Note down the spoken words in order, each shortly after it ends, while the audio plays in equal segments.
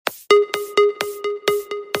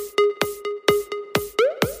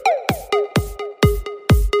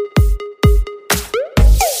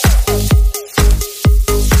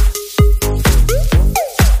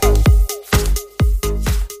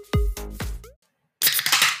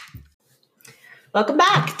Welcome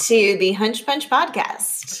back to the Hunch Punch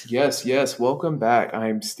podcast. Yes. Welcome back.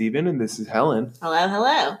 I'm Steven and this is Helen.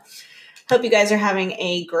 Hello. Hope you guys are having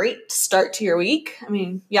a great start to your week. I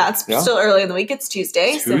mean, it's still early in the week. It's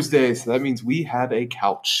Tuesday. So that means we have a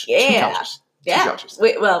couch. Yeah. Two couches.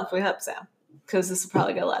 We hope so. Because this will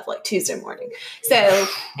probably go live like Tuesday morning. So,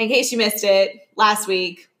 in case you missed it, last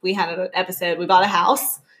week we had an episode. We bought a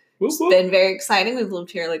house. It's been very exciting. We've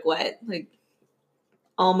lived here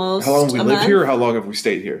almost how long have we lived month? here or how long have we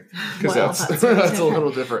stayed here? Because that's a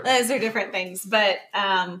little different. Those are different things. But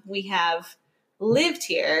we have lived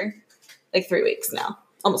here like 3 weeks now.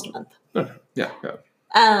 Almost a month. Yeah.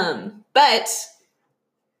 But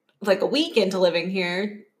like a week into living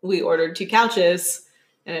here, we ordered 2 couches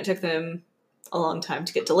and it took them a long time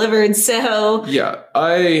to get delivered. So yeah,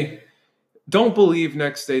 I don't believe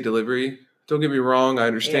next day delivery. Don't get me wrong. I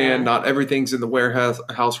understand not everything's in the warehouse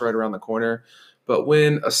right around the corner. But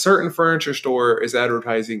when a certain furniture store is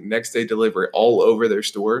advertising next day delivery all over their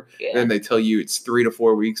store, and they tell you it's 3 to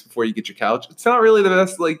 4 weeks before you get your couch, it's not really the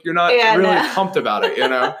best. Like, you're not pumped about it, you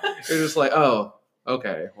know? You're just like, oh,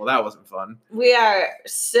 okay, well, that wasn't fun. We are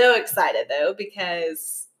so excited, though,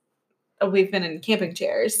 because we've been in camping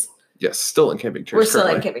chairs. Yes, still in camping chairs. We're still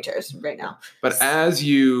in camping chairs right now. But as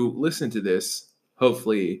you listen to this,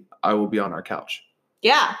 hopefully I will be on our couch.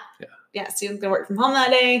 Yeah, Steven's going to work from home that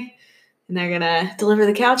day. And they're going to deliver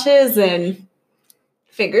the couches and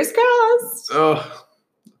fingers crossed. Oh.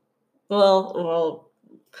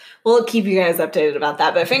 We'll keep you guys updated about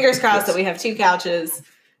that. But fingers crossed that we have 2 couches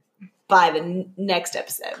by the next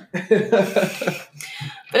episode.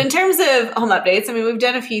 But in terms of home updates, I mean, we've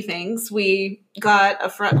done a few things. We got a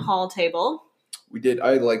front hall table. We did.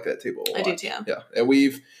 I like that table a lot. I do too. Yeah. And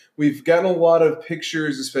we've gotten a lot of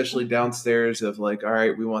pictures, especially downstairs, of like, all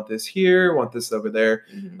right, we want this here, want this over there.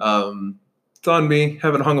 Mm-hmm. It's on me.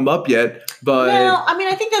 Haven't hung them up yet, but no, I mean,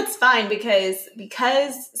 I think that's fine because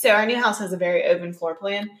our new house has a very open floor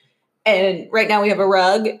plan, and right now we have a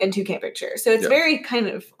rug and 2 camping chairs, so it's very kind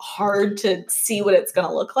of hard to see what it's going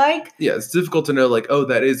to look like. Yeah, it's difficult to know, like, oh,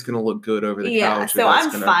 that is going to look good over the couch. So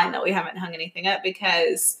I'm fine that we haven't hung anything up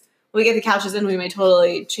because we get the couches in, we may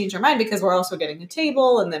totally change our mind because we're also getting a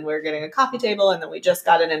table, and then we're getting a coffee table, and then we just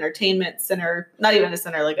got an entertainment center, not even a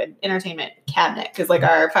center, like an entertainment cabinet, because like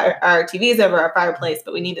our TV's over our fireplace,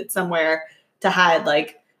 but we needed somewhere to hide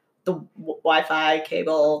like the Wi-Fi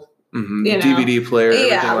cable, DVD player,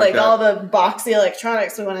 like all the boxy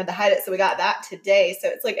electronics. We wanted to hide it, so we got that today. So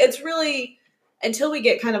it's like, it's really, until we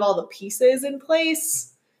get kind of all the pieces in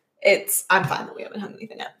place, I'm fine that we haven't hung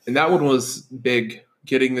anything up. And that one was big.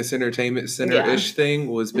 Getting this entertainment center-ish thing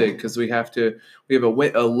was big because we have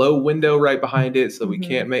a low window right behind it, so we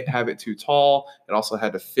can't have it too tall. It also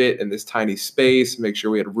had to fit in this tiny space, make sure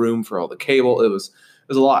we had room for all the cable. It was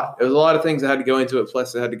a lot. It was a lot of things that had to go into it,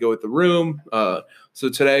 plus it had to go with the room. So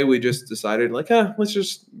today we just decided, like, let's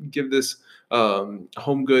just give this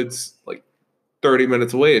Home Goods like 30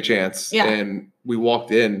 minutes away a chance. Yeah. And we walked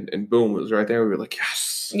in and boom, it was right there. We were like,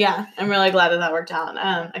 yes. Yeah, I'm really glad that worked out.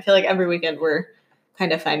 I feel like every weekend we're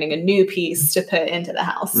kind of finding a new piece to put into the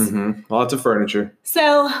house. Lots of furniture.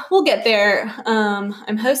 So we'll get there.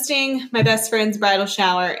 I'm hosting my best friend's bridal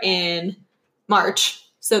shower in March.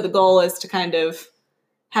 So the goal is to kind of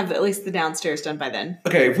have at least the downstairs done by then.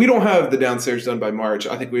 Okay, if we don't have the downstairs done by March,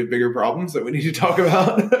 I think we have bigger problems that we need to talk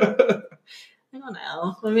about. I don't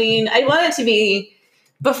know. I mean, I want it to be,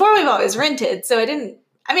 before we've always rented, so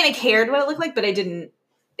I cared what it looked like, but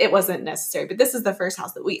it wasn't necessary. But this is the first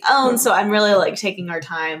house that we own, so I'm really like taking our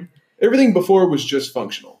time. Everything before was just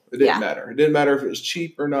functional. It didn't matter. It didn't matter if it was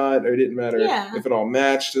cheap or not, or it didn't matter if it all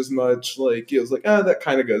matched as much. Like, it was like, that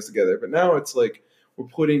kind of goes together. But now it's like we're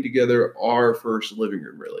putting together our first living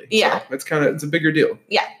room, really. Yeah. So it's a bigger deal.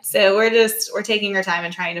 Yeah. So we're taking our time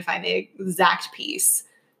and trying to find the exact piece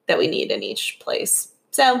that we need in each place.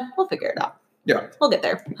 So we'll figure it out. Yeah. We'll get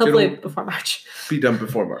there. Hopefully before March. Be done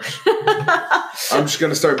before March. I'm just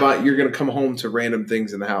going to start buying. You're going to come home to random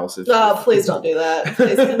things in the house. Please don't do that.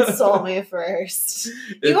 Please console me first.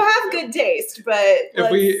 You have good taste, but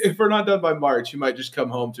if we're not done by March, you might just come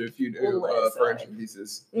home to a few new furniture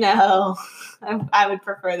pieces. No. I would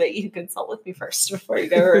prefer that you consult with me first before you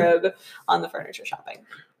go rogue on the furniture shopping.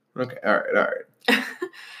 Okay. All right.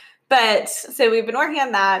 But so we've been working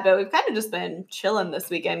on that, but we've kind of just been chilling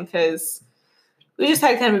this weekend because we just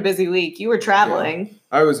had kind of a busy week. You were traveling.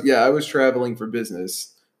 Yeah. I was traveling for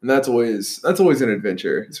business, and that's always an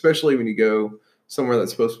adventure, especially when you go somewhere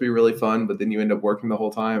that's supposed to be really fun, but then you end up working the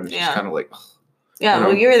whole time. It's just kind of like, yeah.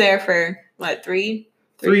 Well, you were there for what, 3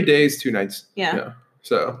 days, 2 nights. Yeah.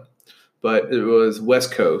 So, but it was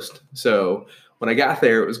West Coast, so when I got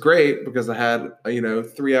there, it was great because I had a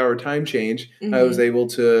 3-hour time change. Mm-hmm. I was able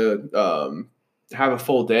to have a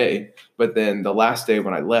full day, but then the last day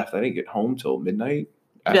when I left, I didn't get home till midnight.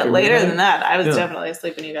 Yeah, later than that. I was definitely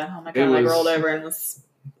asleep when you got home. I kind of rolled over and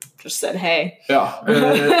just said, "Hey." Yeah.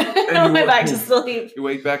 And went back to sleep. You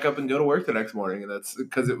wake back up and go to work the next morning, and that's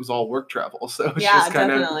because it was all work travel. So it's yeah, just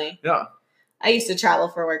kind of definitely. Yeah. I used to travel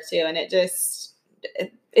for work too, and it's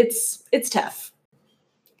tough.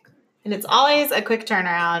 And it's always a quick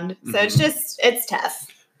turnaround. So it's tough.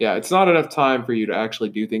 Yeah, it's not enough time for you to actually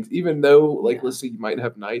do things, even though, let's say you might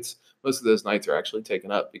have nights. Most of those nights are actually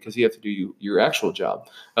taken up because you have to do your actual job.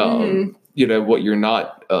 What you're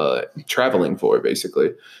not traveling for,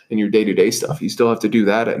 basically, in your day-to-day stuff. You still have to do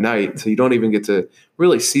that at night, so you don't even get to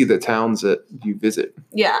really see the towns that you visit.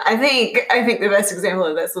 Yeah, I think the best example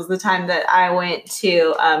of this was the time that I went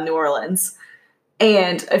to New Orleans,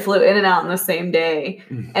 and I flew in and out on the same day,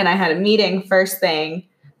 and I had a meeting first thing.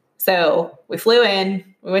 So we flew in,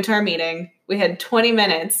 we went to our meeting, we had 20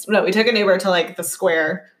 minutes. No, we took an Uber to the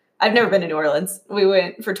square. I've never been to New Orleans. We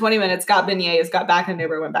went for 20 minutes, got beignets, got back in an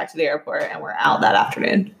Uber, went back to the airport, and we're out that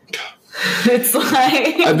afternoon. It's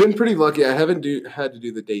I've been pretty lucky. I haven't had to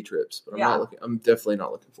do the day trips, but I'm definitely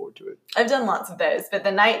not looking forward to it. I've done lots of those, but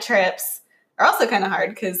the night trips are also kind of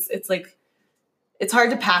hard because it's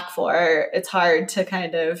hard to pack for. It's hard to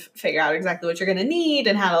kind of figure out exactly what you're going to need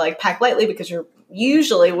and how to pack lightly because you're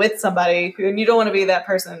usually with somebody and you don't want to be that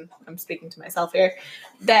person. I'm speaking to myself here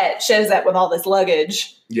that shows up with all this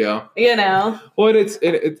luggage. Yeah. Well,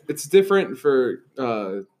 it's different for,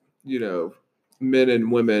 men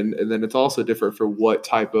and women. And then it's also different for what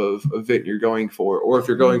type of event you're going for, or if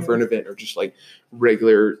you're going for an event or just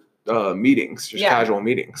regular meetings, just casual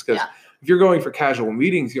meetings. Because if you're going for casual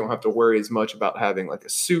meetings, you don't have to worry as much about having a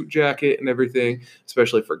suit jacket and everything,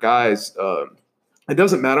 especially for guys. It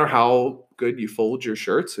doesn't matter how good you fold your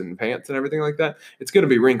shirts and pants and everything like that. It's going to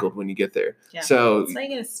be wrinkled when you get there. Yeah. So it's like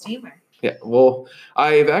a steamer. Yeah. Well,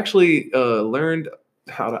 I've actually learned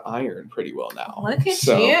how to iron pretty well now. Look at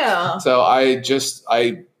you. So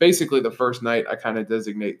I basically the first night I kind of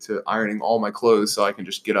designate to ironing all my clothes so I can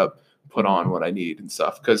just get up, put on what I need and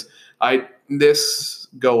stuff. Because this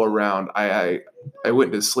go around, I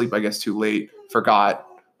went to sleep, I guess, too late, forgot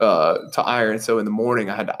to iron. So in the morning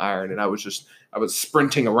I had to iron, and I was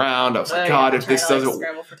sprinting around. I was like, God, if this doesn't,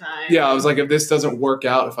 scramble for time. Yeah, I was like, if this doesn't work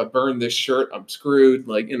out, if I burn this shirt, I'm screwed.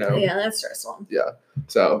 Yeah, that's stressful. Yeah.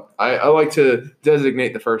 So I like to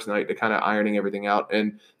designate the first night to kind of ironing everything out.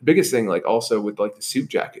 And the biggest thing, also with the suit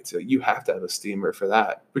jackets, you have to have a steamer for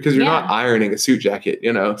that because you're not ironing a suit jacket,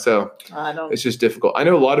 so it's just difficult. I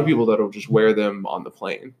know a lot of people that'll just wear them on the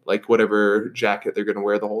plane, whatever jacket they're going to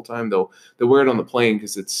wear the whole time. They'll wear it on the plane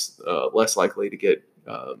because it's less likely to get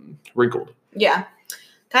wrinkled. Yeah.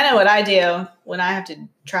 Kind of what I do when I have to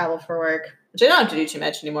travel for work, which I don't have to do too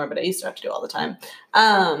much anymore, but I used to have to do all the time.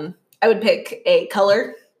 I would pick a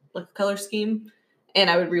color scheme, and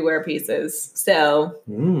I would rewear pieces. So,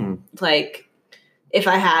 if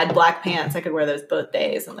I had black pants, I could wear those both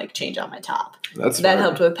days and change out my top. That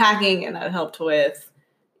helped with packing, and that helped with,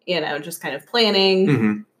 just kind of planning.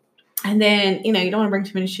 Mm-hmm. And then, you don't want to bring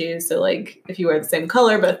too many shoes. So, if you wear the same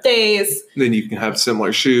color both days. Then you can have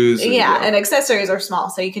similar shoes. And accessories are small.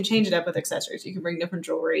 So, you can change it up with accessories. You can bring different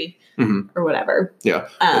jewelry or whatever. Yeah.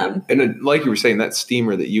 And like you were saying, that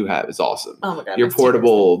steamer that you have is awesome. Oh, my God. Your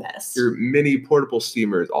mini portable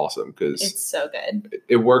steamer is awesome because it's so good.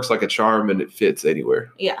 It works like a charm and it fits anywhere.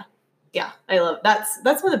 Yeah. Yeah. I love it.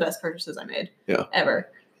 That's one of the best purchases I made. Yeah. Ever.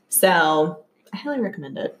 So, I highly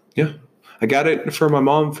recommend it. Yeah. I got it for my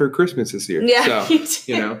mom for Christmas this year. Yeah,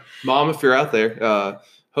 so, Mom, if you're out there,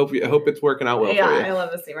 hope it's working out well for you. Yeah, I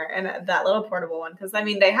love the steamer and that little portable one because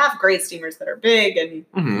they have great steamers that are big and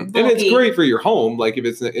and it's great for your home, if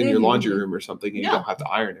it's in your laundry room or something, and you don't have to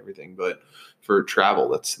iron everything. But for travel,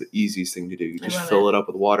 that's the easiest thing to do. You just fill it up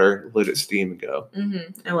with water, let it steam, and go.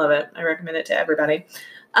 Mm-hmm. I love it. I recommend it to everybody.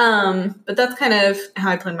 But that's kind of how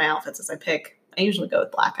I plan my outfits. As I usually go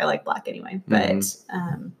with black. I like black anyway, but.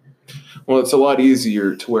 Well, it's a lot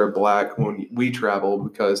easier to wear black when we travel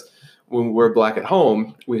because when we wear black at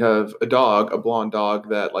home, we have a blonde dog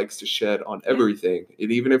that likes to shed on everything.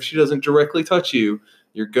 And even if she doesn't directly touch you,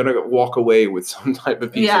 you're going to walk away with some type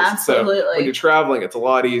of pieces. Yeah, absolutely. So when you're traveling, it's a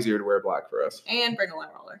lot easier to wear black for us. And bring a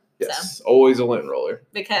lint roller. Yes, always a lint roller.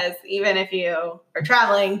 Because even if you are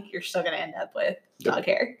traveling, you're still going to end up with dog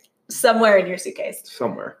hair somewhere in your suitcase.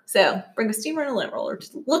 Somewhere. So bring a steamer and a lint roller.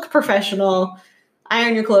 Just look professional.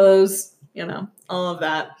 Iron your clothes, all of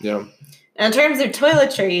that. Yeah. Now, in terms of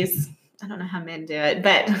toiletries, I don't know how men do it,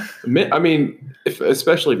 but I mean,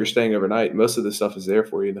 especially if you're staying overnight, most of the stuff is there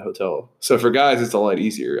for you in the hotel. So for guys, it's a lot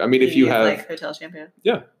easier. I mean, if you have like hotel shampoo,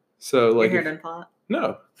 so like your hair doesn't fall out.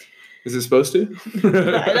 No. Is it supposed to?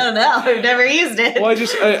 I don't know. I've never used it. Well,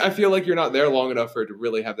 I feel like you're not there long enough for it to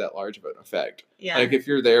really have that large of an effect. Yeah. Like if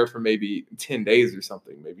you're there for maybe 10 days or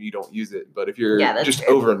something, maybe you don't use it. But if you're just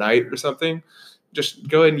true. overnight or something, just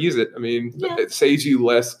go ahead and use it. I mean, it saves you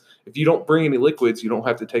less. If you don't bring any liquids, you don't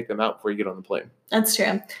have to take them out before you get on the plane. That's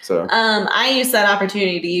true. So I use that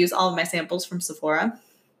opportunity to use all of my samples from Sephora.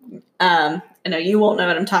 I know you won't know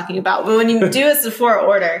what I'm talking about, but when you do a Sephora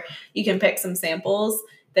order, you can pick some samples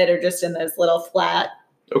that are just in those little flat,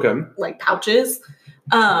 like pouches.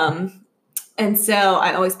 And so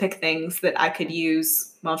I always pick things that I could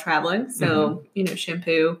use while traveling. So,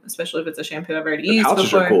 shampoo, especially if it's a shampoo I've already used pouches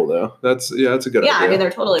before. Are cool though. That's a good idea. Yeah, I mean, they're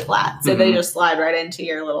totally flat. So they just slide right into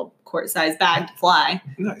your little quart-sized bag to fly.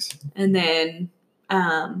 Nice. And then,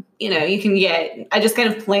 you can I just kind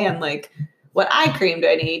of plan like, what eye cream do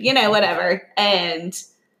I need? Whatever. And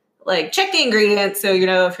like check the ingredients. So,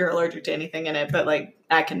 if you're allergic to anything in it, but like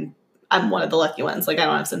I'm one of the lucky ones. Like I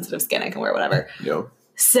don't have sensitive skin. I can wear whatever. Yeah.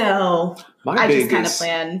 So I just kind of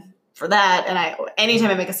plan for that. And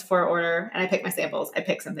anytime I make a Sephora order and I pick my samples, I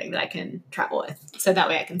pick something that I can travel with. So that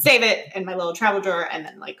way I can save it in my little travel drawer and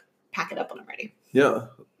then like pack it up when I'm ready. Yeah.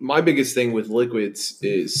 My biggest thing with liquids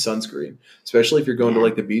is sunscreen, especially if you're going to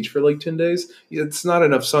like the beach for like 10 days. It's not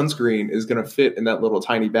enough sunscreen is going to fit in that little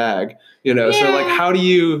tiny bag, So like, how do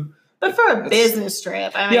you? But for a business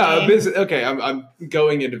trip, I mean, a business. Okay, I'm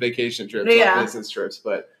going into vacation trips, not business trips,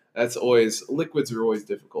 but liquids are always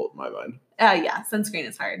difficult in my mind. Sunscreen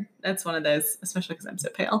is hard. That's one of those, especially because I'm so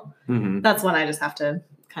pale. Mm-hmm. That's one I just have to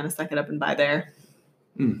kind of suck it up and buy there.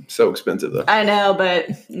 So expensive though. I know, but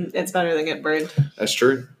it's better than getting burned. That's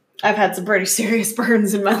true. I've had some pretty serious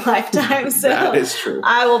burns in my lifetime, so that is true.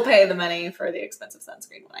 I will pay the money for the expensive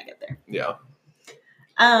sunscreen when I get there. Yeah.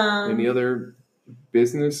 Any other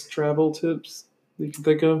business travel tips that you can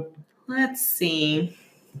think of? Let's see.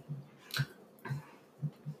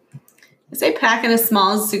 I say pack in as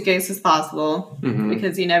small a suitcase as possible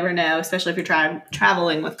because you never know, especially if you're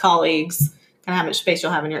traveling with colleagues, kind of how much space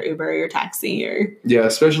you'll have in your Uber or your taxi.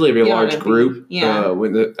 Especially if you're a large group. Yeah.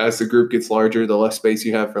 As the group gets larger, the less space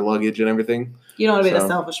you have for luggage and everything. You don't want to be the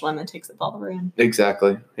selfish one that takes up all the room.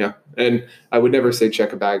 Exactly. Yeah. And I would never say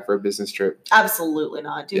check a bag for a business trip. Absolutely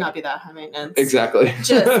not. Do not be that high maintenance. Exactly.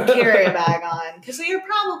 Just carry a bag on. Because you're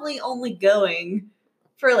probably only going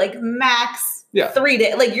for like max 3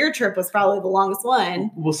 days. Like your trip was probably the longest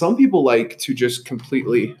one. Well, some people like to just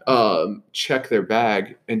completely check their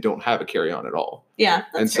bag and don't have a carry-on at all. Yeah,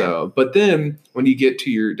 that's true. But then when you get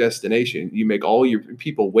to your destination, you make all your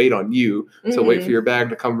people wait on you to wait for your bag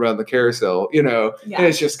to come around the carousel, and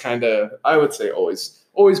it's just kind of, I would say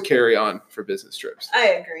always carry on for business trips. I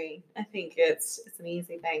agree. I think it's an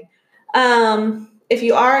easy thing. If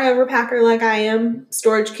you are an overpacker like I am,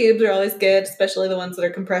 storage cubes are always good, especially the ones that are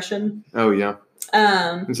compression. Oh yeah.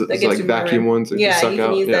 It's like vacuum ones that you suck can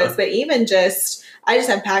out. Use those. But even I just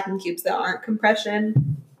have packing cubes that aren't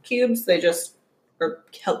compression cubes. They just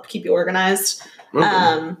help keep you organized.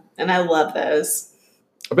 Okay. And I love those.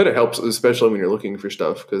 I bet it helps, especially when you're looking for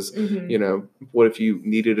stuff, because, what if you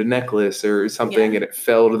needed a necklace or something and it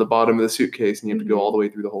fell to the bottom of the suitcase and you have to go all the way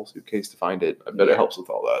through the whole suitcase to find it? I bet it helps with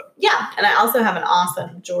all that. Yeah. And I also have an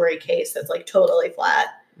awesome jewelry case that's like totally flat.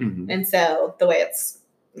 And so the way it's,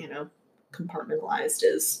 compartmentalized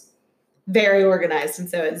is very organized. And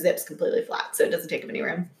so it zips completely flat. So it doesn't take up any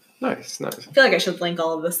room. Nice. I feel like I should link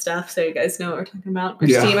all of this stuff so you guys know what we're talking about. Our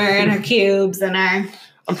steamer and our cubes and our...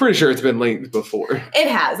 I'm pretty sure it's been linked before. It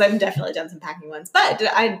has. I've definitely done some packing ones. But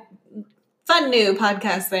fun new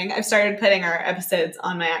podcast thing. I've started putting our episodes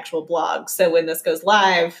on my actual blog. So when this goes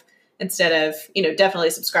live, instead of,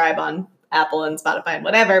 definitely subscribe on Apple and Spotify and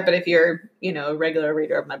whatever. But if you're, a regular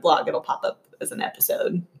reader of my blog, it'll pop up as an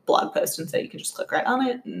episode blog post. And so you can just click right on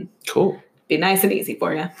it. And cool. Be nice and easy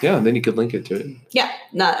for you. Yeah, and then you could link it to it. Yeah.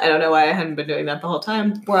 I don't know why I hadn't been doing that the whole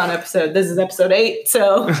time. This is episode 8,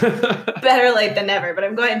 so better late than never. But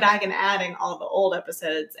I'm going back and adding all the old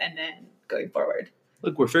episodes and then going forward.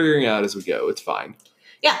 Look, we're figuring out as we go. It's fine.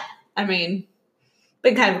 Yeah. I mean,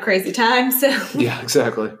 been kind of a crazy time, so. Yeah,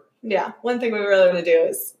 exactly. Yeah. One thing we really want to do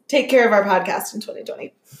is take care of our podcast in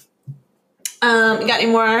 2020. You got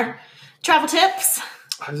any more travel tips?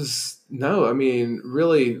 No, I mean,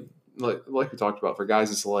 really... Like we talked about, for guys,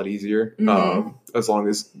 it's a lot easier. As long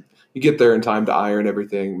as you get there in time to iron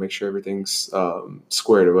everything, make sure everything's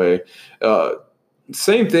squared away.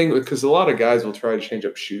 Same thing, because a lot of guys will try to change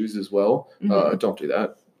up shoes as well. Don't do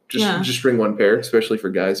that. Just bring one pair, especially for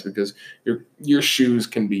guys, because your shoes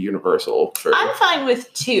can be universal. I'm fine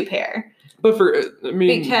with 2 pair. But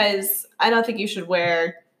because I don't think you should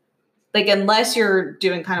wear, like, unless you're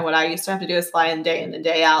doing kind of what I used to have to do, is fly in day in and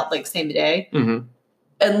day out, like same day. Mm-hmm.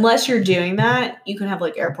 Unless you're doing that, you can have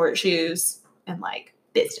like airport shoes and like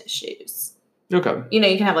business shoes. Okay. You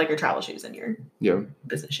can have like your travel shoes and your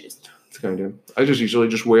business shoes. That's kind of. I usually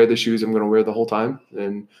just wear the shoes I'm going to wear the whole time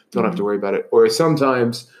and don't have to worry about it. Or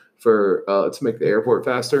sometimes for to make the airport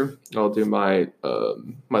faster, I'll do my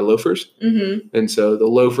my loafers. Mm-hmm. And so the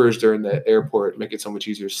loafers during the airport make it so much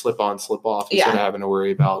easier to slip on, slip off instead of having to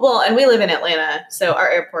worry about. Well, and we live in Atlanta, so our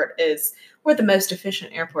airport we're the most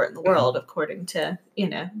efficient airport in the world, according to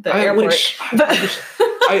the airport.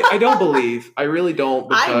 I don't believe. I really don't.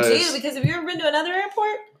 I do, because have you ever been to another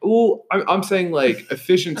airport? Well, I'm saying like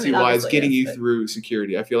efficiency-wise, getting you through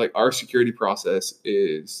security. I feel like our security process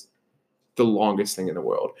is the longest thing in the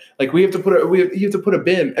world. Like you have to put a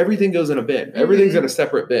bin. Everything goes in a bin. Mm-hmm. Everything's in a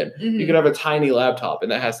separate bin. Mm-hmm. You can have a tiny laptop, and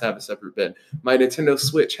that has to have a separate bin. My Nintendo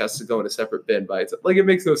Switch has to go in a separate bin by itself. Like, it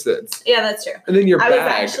makes no sense. Yeah, that's true. And then your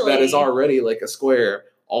bag that is already like a square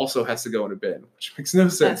also has to go in a bin, which makes no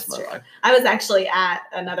sense. That's true. I was actually at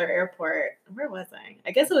another airport. Where was I?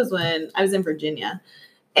 I guess it was when I was in Virginia,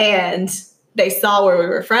 and they saw where we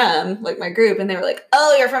were from, like my group, and they were like,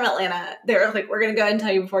 "Oh, you're from Atlanta." They were like, "We're going to go ahead and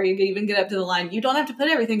tell you before you even get up to the line, you don't have to put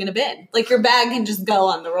everything in a bin. Like, your bag can just go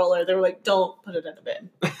on the roller." They were like, "Don't put it in a bin."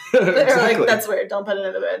 They were like, "That's weird. Don't put it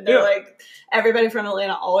in a bin." They're like, everybody from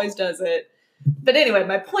Atlanta always does it. But anyway,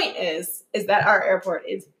 my point is that our airport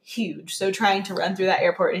is huge. So trying to run through that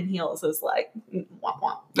airport in heels is like, womp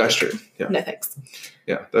womp. That's true. Yeah. No thanks.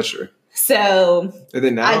 Yeah, that's true. So and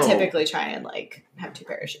then now, I typically try and like have 2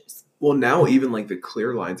 pair of shoes. Well, now even like the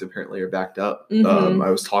clear lines apparently are backed up. Mm-hmm. I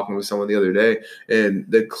was talking with someone the other day, and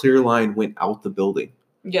the clear line went out the building.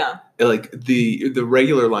 Yeah. Like the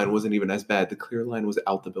regular line wasn't even as bad. The clear line was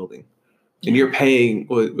out the building. And you're paying,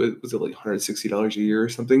 was it like $160 a year or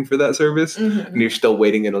something for that service? Mm-hmm. And you're still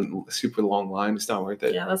waiting in a super long line. It's not worth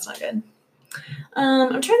it. Yeah, that's not good.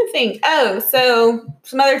 I'm trying to think. Oh, so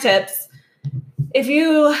some other tips. If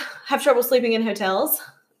you have trouble sleeping in hotels,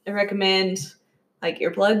 I recommend like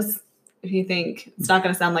earplugs if you think it's not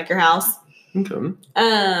going to sound like your house. Okay.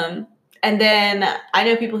 And then I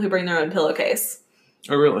know people who bring their own pillowcase.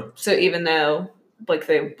 Oh, really? So even though like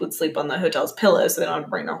they would sleep on the hotel's pillow, so they don't have to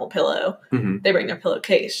bring their whole pillow. Mm-hmm. They bring their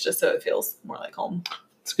pillowcase just so it feels more like home.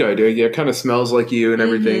 It's a good idea. Yeah, it kind of smells like you and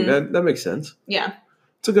everything. Mm-hmm. That makes sense. Yeah.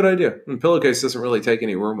 It's a good idea. And pillowcase doesn't really take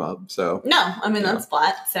any room up, so. No, I mean, that's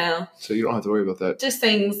flat, so. So you don't have to worry about that. Just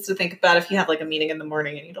things to think about if you have like a meeting in the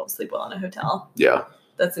morning and you don't sleep well in a hotel. Yeah.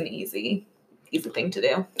 That's an easy thing to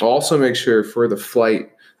do. Also make sure for the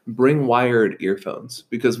flight, bring wired earphones,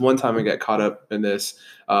 because one time I got caught up in this.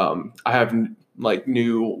 I have like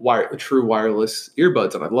new true wireless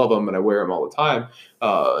earbuds, and I love them and I wear them all the time.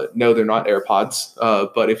 No, they're not AirPods,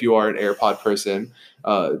 but if you are an AirPod person,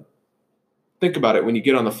 think about it. When you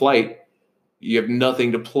get on the flight, you have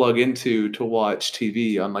nothing to plug into to watch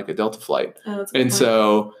TV on like a Delta flight. Oh, and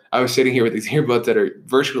so I was sitting here with these earbuds that are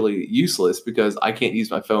virtually useless because I can't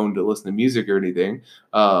use my phone to listen to music or anything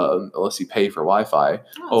unless you pay for Wi-Fi.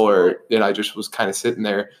 And I just was kind of sitting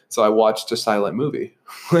there. So I watched a silent movie.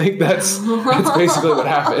 Like that's basically what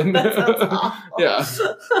happened. Yeah.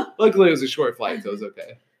 Luckily it was a short flight, so it was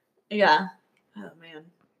okay. Yeah. Oh man.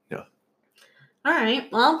 Yeah. All right.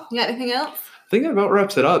 Well, you got anything else? I think that about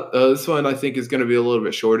wraps it up. This one I think is going to be a little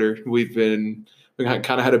bit shorter. We kind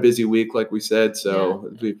of had a busy week, like we said, so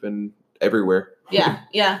we've been everywhere. Yeah,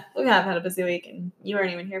 we have had a busy week, and you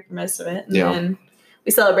weren't even here for most of it. And then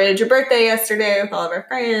we celebrated your birthday yesterday with all of our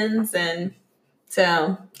friends, and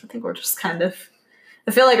so I think we're just kind of.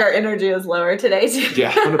 I feel like our energy is lower today too.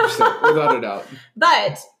 Yeah, 100%, without a doubt.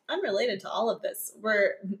 But unrelated to all of this,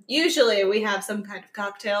 we have some kind of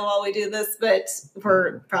cocktail while we do this, but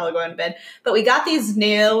we're probably going to bed. But we got these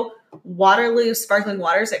new Waterloo sparkling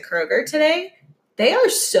waters at Kroger today. They are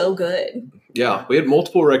so good. Yeah, we had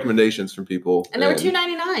multiple recommendations from people. And they were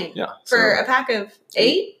 $2.99 yeah, for a pack of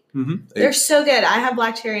 8. Mm-hmm. 8. They're so good. I have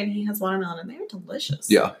black cherry and he has watermelon, and they're delicious.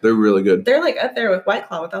 Yeah, they're really good. They're like up there with White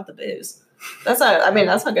Claw without the booze. That's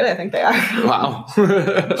how good I think they are. Wow.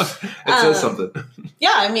 It says something.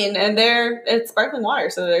 Yeah, I mean, and it's sparkling water,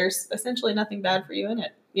 so there's essentially nothing bad for you in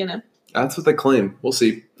it, you know? That's what they claim. We'll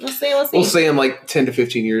see. We'll see. We'll see in like 10 to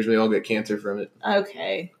 15 years we all get cancer from it.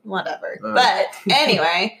 Okay, whatever. But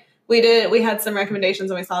anyway, we had some recommendations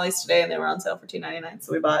and we saw these today and they were on sale for $2.99,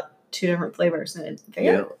 so we bought 2 different flavors and they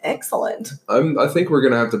are excellent. I think we're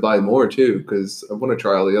going to have to buy more too because I want to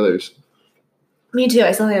try all the others. Me too.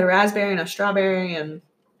 I saw they had a raspberry and a strawberry and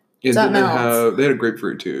Yeah, Something else. They had a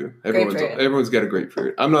grapefruit too. Everyone's got a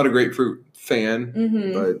grapefruit. I'm not a grapefruit fan,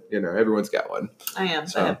 but everyone's got one. I am.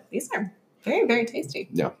 So. But these are very, very tasty.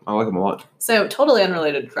 Yeah, I like them a lot. So totally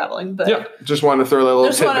unrelated to traveling, but yeah, just wanted to throw that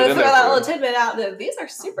little tidbit out that these are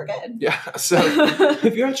super good. Yeah. So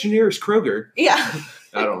if you're at your nearest Kroger, yeah.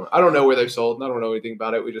 I don't know where they're sold. I don't know anything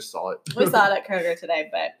about it. We just saw it. We saw it at Kroger today,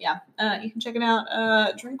 but yeah, you can check it out.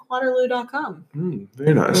 drinkwaterloo.com.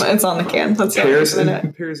 Very nice. It's on the can. Let's pairs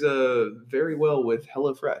very well with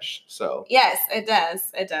HelloFresh. So yes, it does.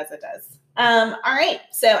 It does. All right.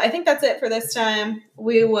 So I think that's it for this time.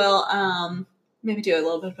 We will maybe do a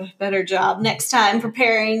little bit of a better job next time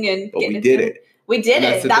preparing and getting it. We did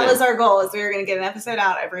it. That was our goal, is we were going to get an episode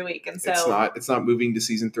out every week. And so it's not moving to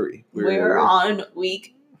season 3. We're on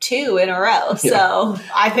week 2 in a row. Yeah. So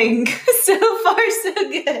I think so far so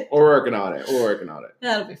good. We're working on it.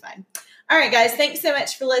 That'll be fine. All right, guys. Thanks so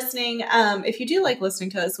much for listening. If you do like listening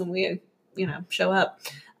to us when we, show up,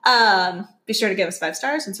 be sure to give us 5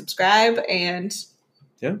 stars and subscribe. And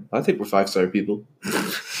yeah, I think we're 5-star people.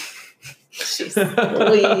 Jeez,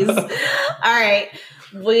 please. All right.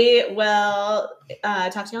 We will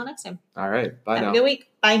talk to you all next time. All right. Bye now. Have a good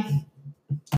week. Bye.